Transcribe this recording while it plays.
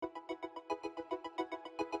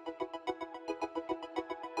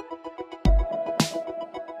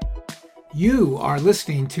You are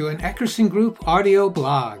listening to an Eckerson Group audio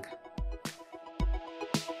blog.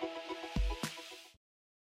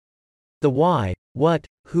 The why, what,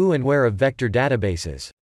 who and where of vector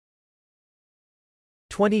databases.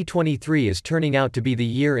 2023 is turning out to be the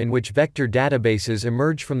year in which vector databases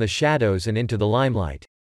emerge from the shadows and into the limelight.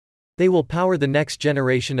 They will power the next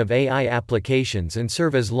generation of AI applications and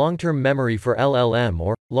serve as long-term memory for LLM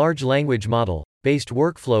or large language model-based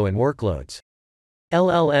workflow and workloads.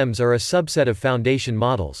 LLMs are a subset of foundation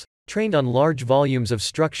models, trained on large volumes of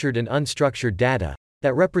structured and unstructured data,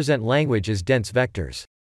 that represent language as dense vectors.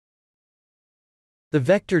 The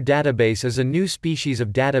vector database is a new species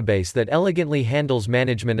of database that elegantly handles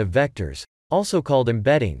management of vectors, also called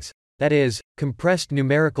embeddings, that is, compressed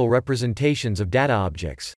numerical representations of data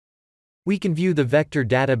objects. We can view the vector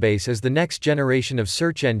database as the next generation of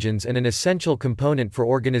search engines and an essential component for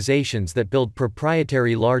organizations that build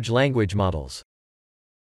proprietary large language models.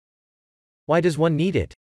 Why does one need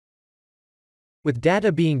it? With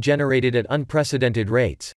data being generated at unprecedented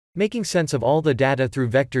rates, making sense of all the data through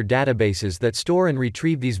vector databases that store and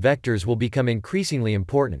retrieve these vectors will become increasingly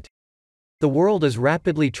important. The world is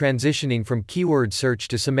rapidly transitioning from keyword search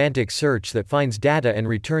to semantic search that finds data and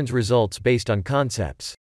returns results based on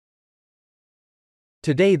concepts.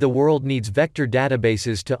 Today the world needs vector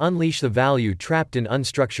databases to unleash the value trapped in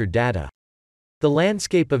unstructured data. The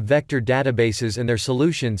landscape of vector databases and their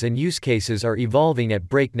solutions and use cases are evolving at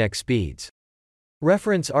breakneck speeds.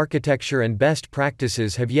 Reference architecture and best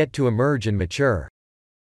practices have yet to emerge and mature.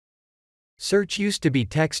 Search used to be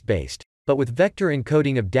text-based, but with vector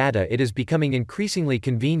encoding of data it is becoming increasingly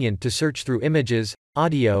convenient to search through images,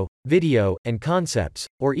 audio, video, and concepts,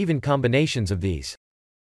 or even combinations of these.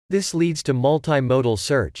 This leads to multimodal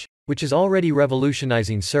search, which is already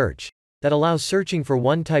revolutionizing search, that allows searching for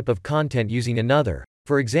one type of content using another,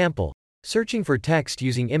 for example, searching for text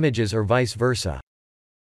using images or vice versa.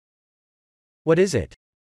 What is it?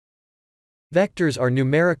 Vectors are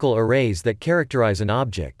numerical arrays that characterize an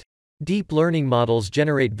object. Deep learning models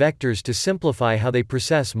generate vectors to simplify how they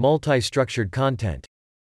process multi-structured content.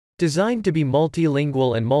 Designed to be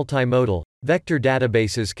multilingual and multimodal, vector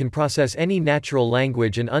databases can process any natural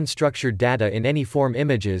language and unstructured data in any form: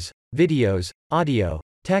 images, videos, audio,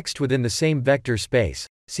 text within the same vector space.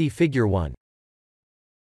 See Figure 1.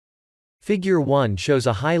 Figure 1 shows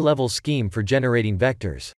a high-level scheme for generating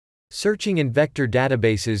vectors. Searching in vector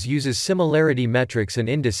databases uses similarity metrics and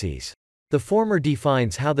indices. The former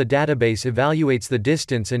defines how the database evaluates the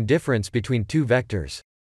distance and difference between two vectors.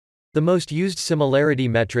 The most used similarity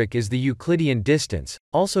metric is the Euclidean distance,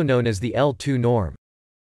 also known as the L2 norm.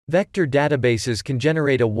 Vector databases can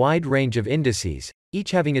generate a wide range of indices,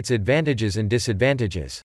 each having its advantages and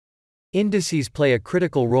disadvantages. Indices play a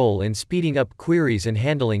critical role in speeding up queries and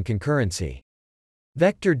handling concurrency.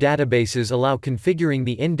 Vector databases allow configuring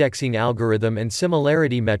the indexing algorithm and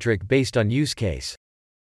similarity metric based on use case.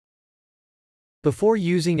 Before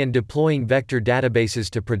using and deploying vector databases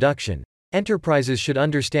to production, enterprises should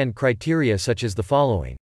understand criteria such as the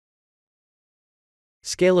following.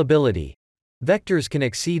 Scalability. Vectors can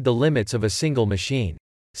exceed the limits of a single machine.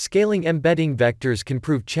 Scaling embedding vectors can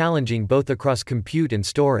prove challenging both across compute and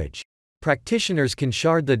storage. Practitioners can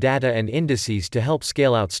shard the data and indices to help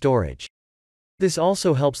scale out storage. This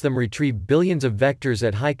also helps them retrieve billions of vectors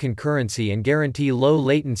at high concurrency and guarantee low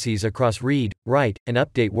latencies across read, write, and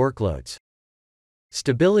update workloads.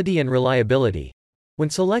 Stability and reliability.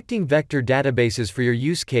 When selecting vector databases for your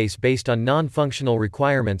use case based on non-functional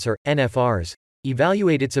requirements or NFRs,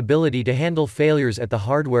 evaluate its ability to handle failures at the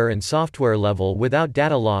hardware and software level without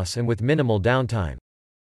data loss and with minimal downtime.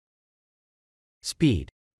 Speed.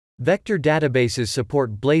 Vector databases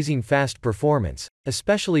support blazing fast performance,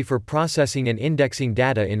 especially for processing and indexing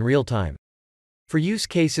data in real time. For use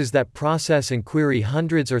cases that process and query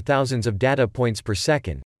hundreds or thousands of data points per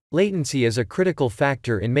second, latency is a critical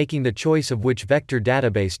factor in making the choice of which vector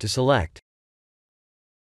database to select.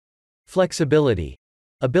 Flexibility.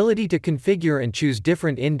 Ability to configure and choose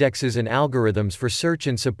different indexes and algorithms for search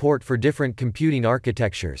and support for different computing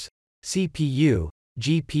architectures, CPU,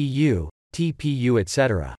 GPU, TPU,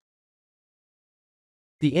 etc.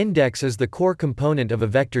 The index is the core component of a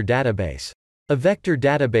vector database. A vector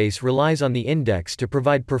database relies on the index to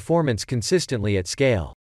provide performance consistently at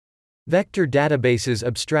scale. Vector databases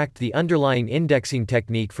abstract the underlying indexing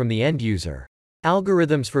technique from the end user.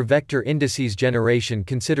 Algorithms for vector indices generation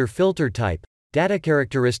consider filter type, data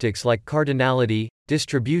characteristics like cardinality,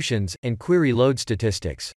 distributions, and query load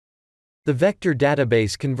statistics. The vector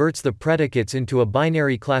database converts the predicates into a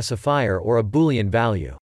binary classifier or a Boolean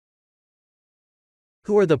value.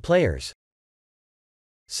 Who are the players?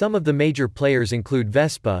 Some of the major players include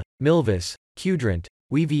Vespa, Milvus, Qdrant,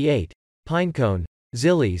 Weaviate, Pinecone,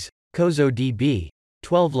 Zilliz, CozoDB,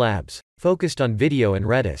 12 Labs, focused on video and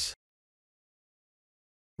Redis.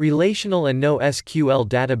 Relational and NoSQL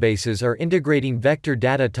databases are integrating vector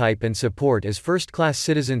data type and support as first-class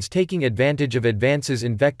citizens, taking advantage of advances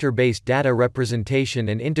in vector-based data representation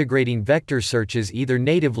and integrating vector searches either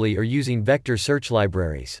natively or using vector search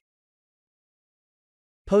libraries.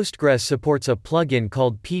 Postgres supports a plugin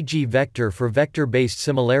called pgvector for vector-based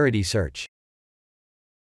similarity search.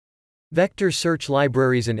 Vector search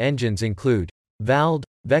libraries and engines include VALD,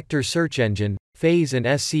 Vector Search Engine, Phase and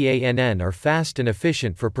SCANN are fast and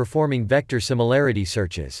efficient for performing vector similarity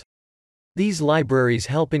searches. These libraries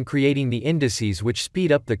help in creating the indices which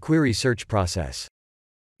speed up the query search process.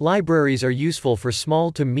 Libraries are useful for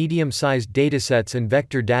small to medium-sized datasets, and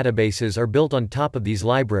vector databases are built on top of these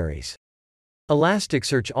libraries.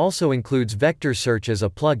 Elasticsearch also includes vector search as a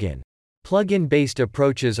plugin. Plugin-based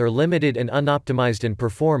approaches are limited and unoptimized, and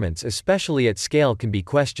performance, especially at scale, can be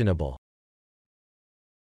questionable.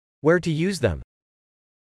 Where to use them?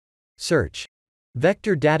 Search.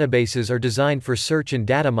 Vector databases are designed for search and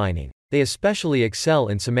data mining. They especially excel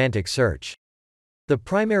in semantic search. The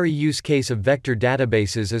primary use case of vector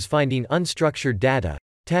databases is finding unstructured data,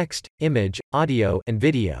 text, image, audio, and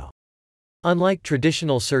video. Unlike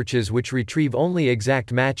traditional searches which retrieve only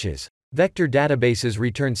exact matches, vector databases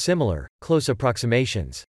return similar, close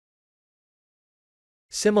approximations.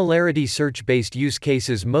 Similarity search-based use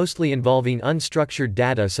cases mostly involving unstructured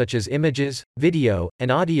data such as images, video, and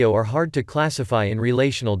audio are hard to classify in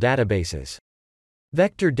relational databases.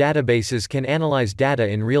 Vector databases can analyze data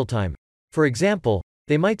in real time. For example,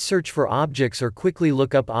 they might search for objects or quickly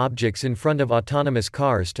look up objects in front of autonomous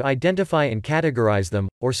cars to identify and categorize them,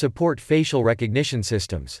 or support facial recognition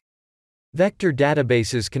systems. Vector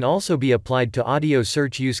databases can also be applied to audio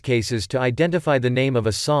search use cases to identify the name of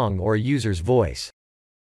a song or a user's voice.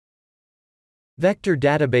 Vector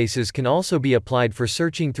databases can also be applied for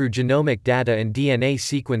searching through genomic data and DNA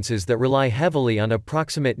sequences that rely heavily on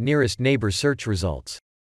approximate nearest neighbor search results.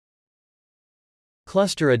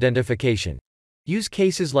 Cluster identification. Use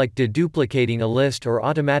cases like deduplicating a list or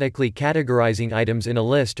automatically categorizing items in a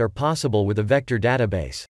list are possible with a vector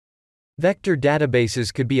database. Vector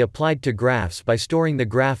databases could be applied to graphs by storing the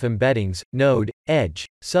graph embeddings, node, edge,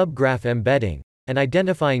 subgraph embedding, and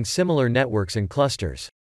identifying similar networks and clusters.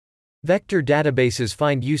 Vector databases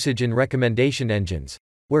find usage in recommendation engines,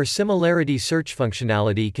 where similarity search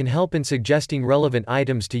functionality can help in suggesting relevant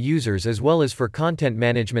items to users, as well as for content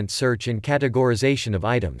management search and categorization of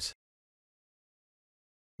items.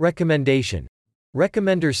 Recommendation.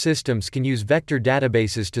 Recommender systems can use vector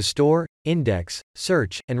databases to store, index,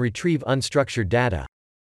 search, and retrieve unstructured data.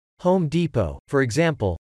 Home Depot, for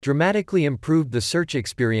example, dramatically improved the search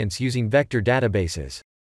experience using vector databases.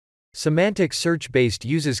 Semantic search-based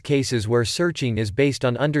uses cases where searching is based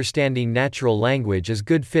on understanding natural language is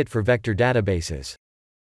good fit for vector databases.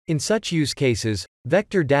 In such use cases,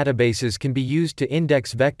 vector databases can be used to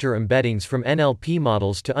index vector embeddings from NLP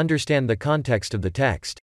models to understand the context of the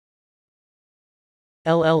text.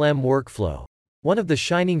 LLM workflow. One of the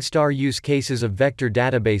shining star use cases of vector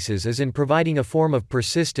databases is in providing a form of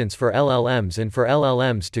persistence for LLMs and for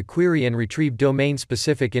LLMs to query and retrieve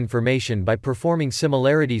domain-specific information by performing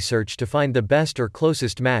similarity search to find the best or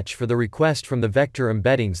closest match for the request from the vector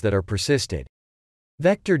embeddings that are persisted.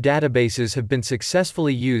 Vector databases have been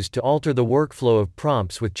successfully used to alter the workflow of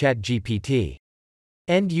prompts with ChatGPT.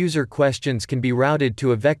 End-user questions can be routed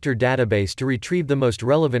to a vector database to retrieve the most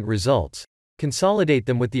relevant results, consolidate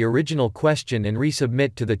them with the original question, and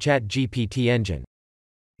resubmit to the ChatGPT engine.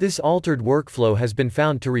 This altered workflow has been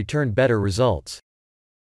found to return better results.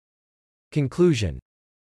 Conclusion.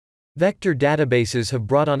 Vector databases have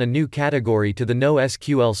brought on a new category to the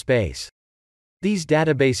NoSQL space. These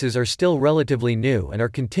databases are still relatively new and are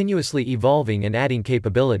continuously evolving and adding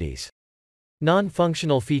capabilities.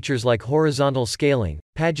 Non-functional features like horizontal scaling,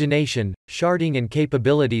 pagination, sharding, and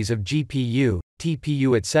capabilities of GPU,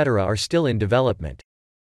 TPU, etc. are still in development.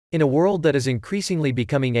 In a world that is increasingly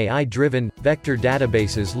becoming AI-driven, vector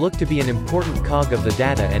databases look to be an important cog of the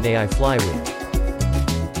data and AI flywheel.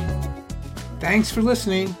 Thanks for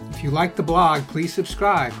listening. If you like the blog, please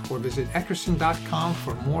subscribe or visit eckerson.com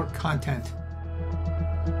for more content.